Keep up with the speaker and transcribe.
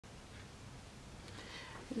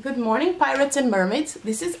Good morning, pirates and mermaids.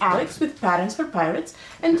 This is Alex with Patterns for Pirates,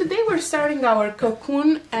 and today we're starting our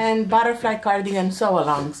Cocoon and Butterfly Cardigan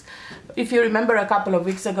sew-alongs. If you remember, a couple of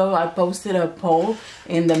weeks ago I posted a poll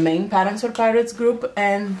in the main Patterns for Pirates group,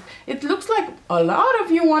 and it looks like a lot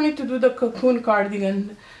of you wanted to do the Cocoon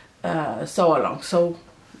Cardigan sew-along. So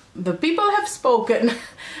the people have spoken.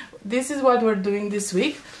 This is what we're doing this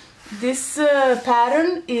week. This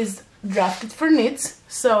pattern is drafted for knits,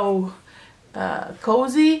 so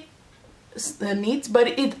cozy knits,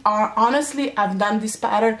 but honestly I've done this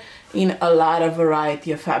pattern in a lot of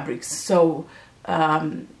variety of fabrics, so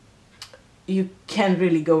you can't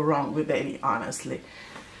really go wrong with any, honestly.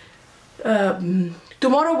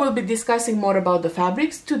 Tomorrow we'll be discussing more about the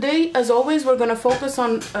fabrics. Today, as always, we're going to focus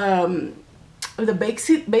on the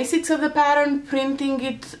basics of the pattern, printing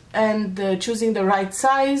it and choosing the right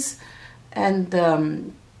size, and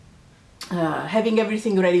having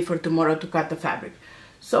everything ready for tomorrow to cut the fabric.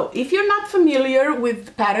 So if you're not familiar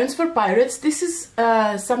with Patterns for Pirates, this is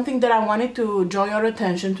something that I wanted to draw your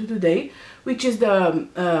attention to today, which is our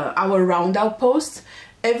roundout posts.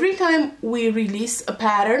 Every time we release a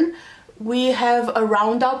pattern, we have a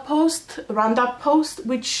roundup post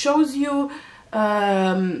which shows you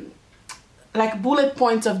like bullet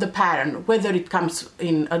points of the pattern, whether it comes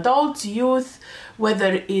in adults, youth,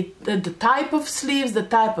 whether the type of sleeves, the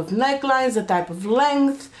type of necklines, the type of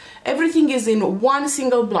length, everything is in one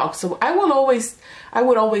single block. So I would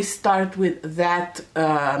always start with that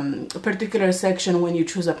particular section when you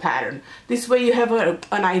choose a pattern. This way you have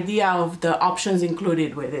an idea of the options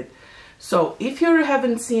included with it. So if you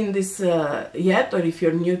haven't seen this yet, or if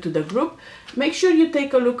you're new to the group, make sure you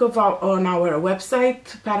take a look on our website,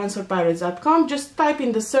 patternsforpirates.com. Just type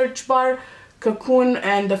in the search bar Cocoon,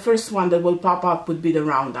 and the first one that will pop up would be the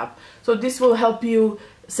roundup. So this will help you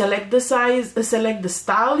select the size, select the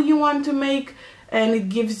style you want to make, and it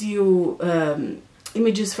gives you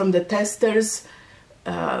images from the testers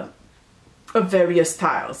of various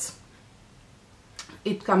styles.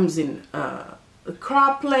 It comes in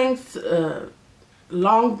crop length,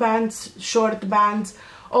 long bands, short bands,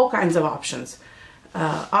 all kinds of options.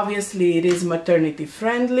 Obviously it is maternity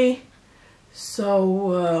friendly,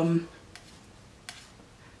 so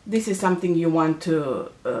this is something you want to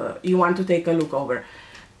take a look over.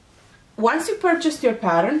 Once you purchase your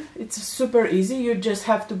pattern, it's super easy. You just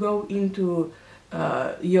have to go into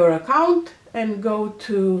your account and go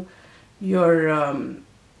to your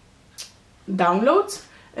downloads.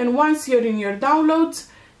 And once you're in your downloads,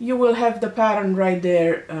 you will have the pattern right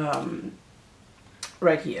there,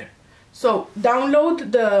 right here. So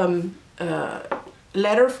download the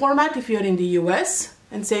letter format if you're in the US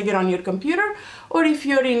and save it on your computer, or if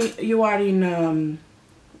you are in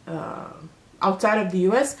outside of the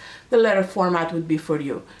US, the letter format would be for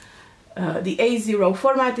you. The A0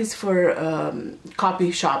 format is for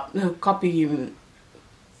copy shops.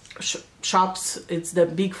 It's the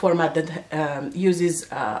big format that uses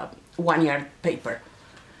 1 yard paper.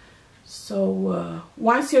 So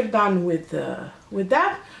once you're done with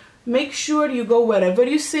that, make sure you go wherever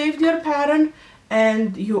you saved your pattern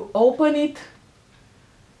and you open it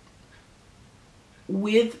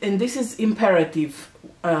with, and this is imperative,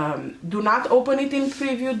 do not open it in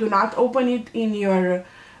preview, do not open it in your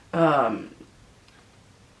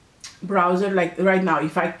browser. Like right now,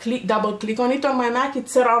 if I double click on it on my Mac,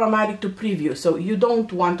 it's set automatic to preview, so you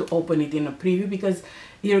don't want to open it in a preview because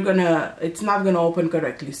it's not gonna open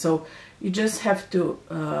correctly. So you just have to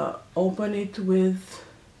open it with,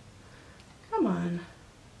 come on,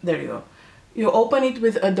 there you go. You open it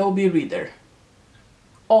with Adobe Reader,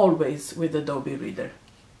 always with Adobe Reader.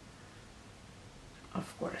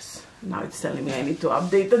 Of course, now it's telling me I need to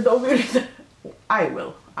update Adobe Reader. I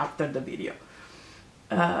will after the video.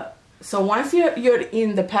 So once you're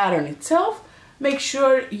in the pattern itself, make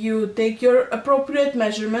sure you take your appropriate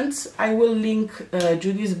measurements. I will link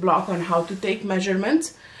Judy's blog on how to take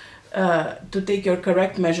measurements, to take your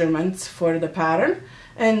correct measurements for the pattern,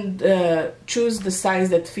 and choose the size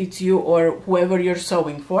that fits you or whoever you're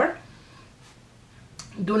sewing for.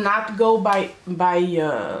 Do not go by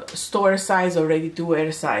store size or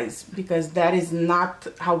ready-to-wear size, because that is not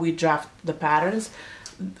how we draft the patterns.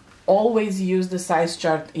 Always use the size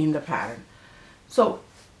chart in the pattern. So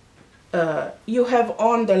you have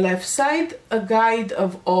on the left side a guide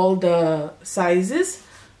of all the sizes.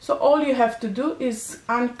 So all you have to do is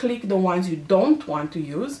unclick the ones you don't want to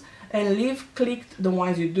use and leave clicked the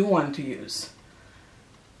ones you do want to use.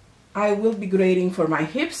 I will be grading for my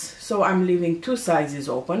hips, so I'm leaving 2 sizes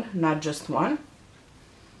open, not just one.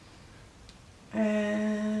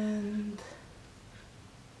 And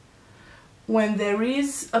when there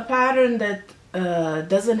is a pattern that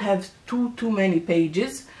doesn't have too many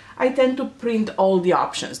pages, I tend to print all the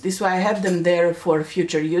options. This way I have them there for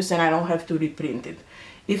future use and I don't have to reprint it.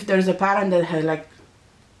 If there's a pattern that has like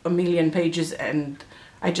a million pages and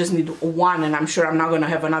I just need one, and I'm sure I'm not going to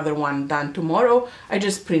have another one done tomorrow, I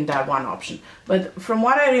just print that one option. But from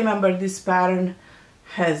what I remember, this pattern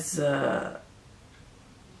has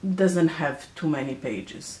doesn't have too many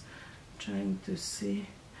pages. Trying to see.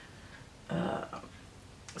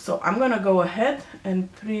 So I'm going to go ahead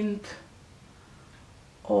and print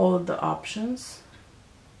all the options.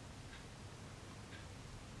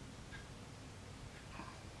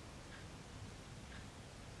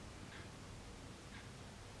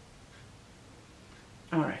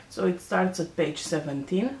 Alright, so it starts at page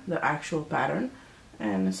 17, the actual pattern,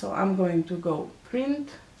 and so I'm going to go print,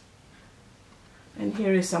 and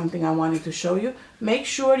here is something I wanted to show you. Make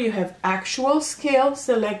sure you have actual scale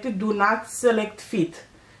selected, do not select fit,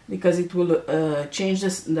 because it will change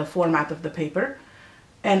the format of the paper.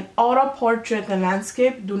 And auto, portrait and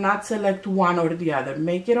landscape, do not select one or the other.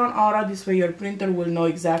 Make it on auto, this way your printer will know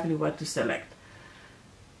exactly what to select.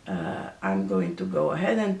 I'm going to go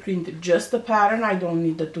ahead and print just the pattern. I don't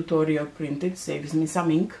need the tutorial printed, saves me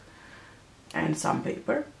some ink and some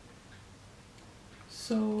paper.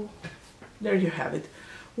 So there you have it.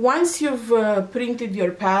 Once you've printed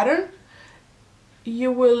your pattern,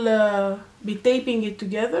 you will be taping it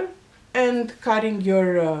together and cutting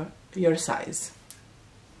your size.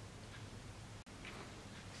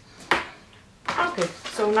 Okay,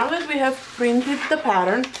 so now that we have printed the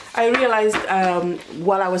pattern, I realized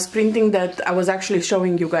while I was printing that I was actually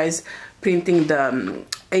showing you guys printing the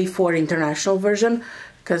A4 international version,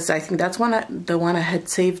 because I think that's the one I had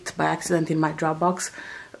saved by accident in my Dropbox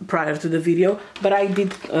prior to the video, but I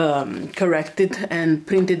did correct it and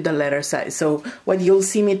printed the letter size. So what you'll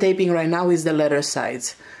see me taping right now is the letter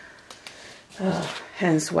size,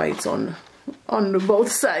 hence why it's on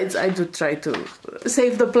both sides. I do try to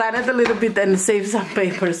save the planet a little bit and save some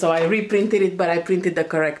paper, so I reprinted it, but I printed the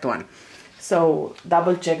correct one. So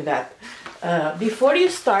double check that. Before you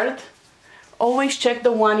start, always check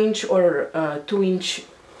the 1 inch or 2 inch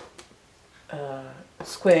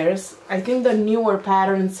squares. I think the newer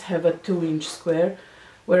patterns have a 2 inch square,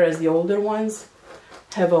 whereas the older ones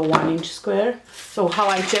have a 1 inch square. So how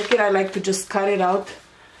I check it, I like to just cut it out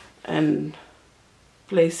and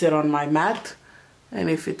place it on my mat, and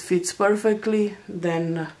if it fits perfectly,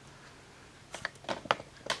 then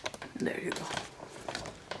there you go.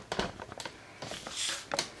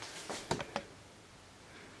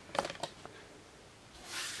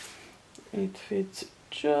 It fits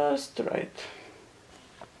just right.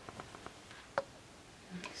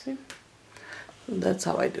 See? That's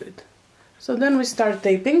how I do it. So then we start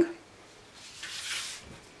taping.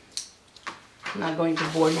 I'm not going to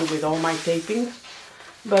bore you with all my taping,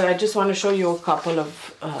 but I just want to show you a couple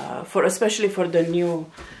of, especially for the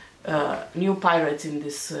new pirates in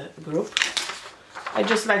this group. I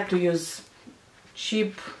just like to use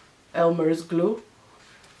cheap Elmer's glue.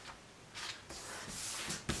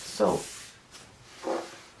 So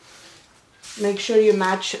make sure you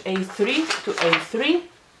match A3 to A3.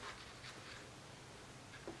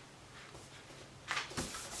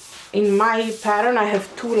 In my pattern I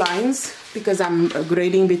have 2 lines because I'm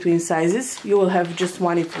grading between sizes. You will have just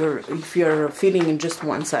one if you're fitting in just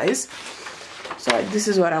one size. So this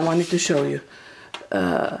is what I wanted to show you.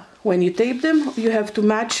 When you tape them, you have to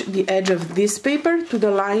match the edge of this paper to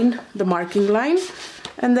the line, the marking line,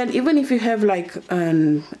 and then even if you have like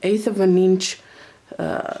 1/8 of an inch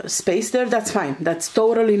space there, that's fine. That's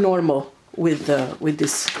totally normal with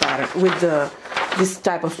this pattern, with this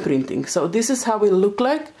type of printing. So this is how it look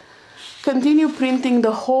like. Continue printing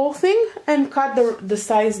the whole thing and cut the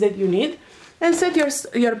size that you need, and set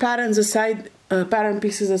your patterns aside, pattern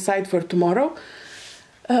pieces aside for tomorrow,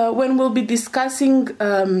 when we'll be discussing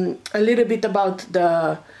a little bit about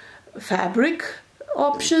the fabric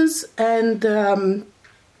options and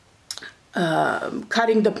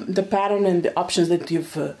cutting the pattern and the options that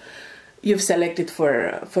you've selected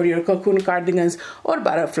for your cocoon cardigans or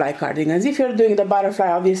butterfly cardigans. If you're doing the butterfly,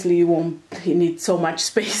 obviously you won't need so much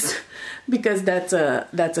space because that's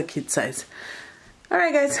a kid size. All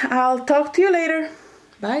right, guys, I'll talk to you later.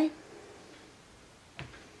 Bye.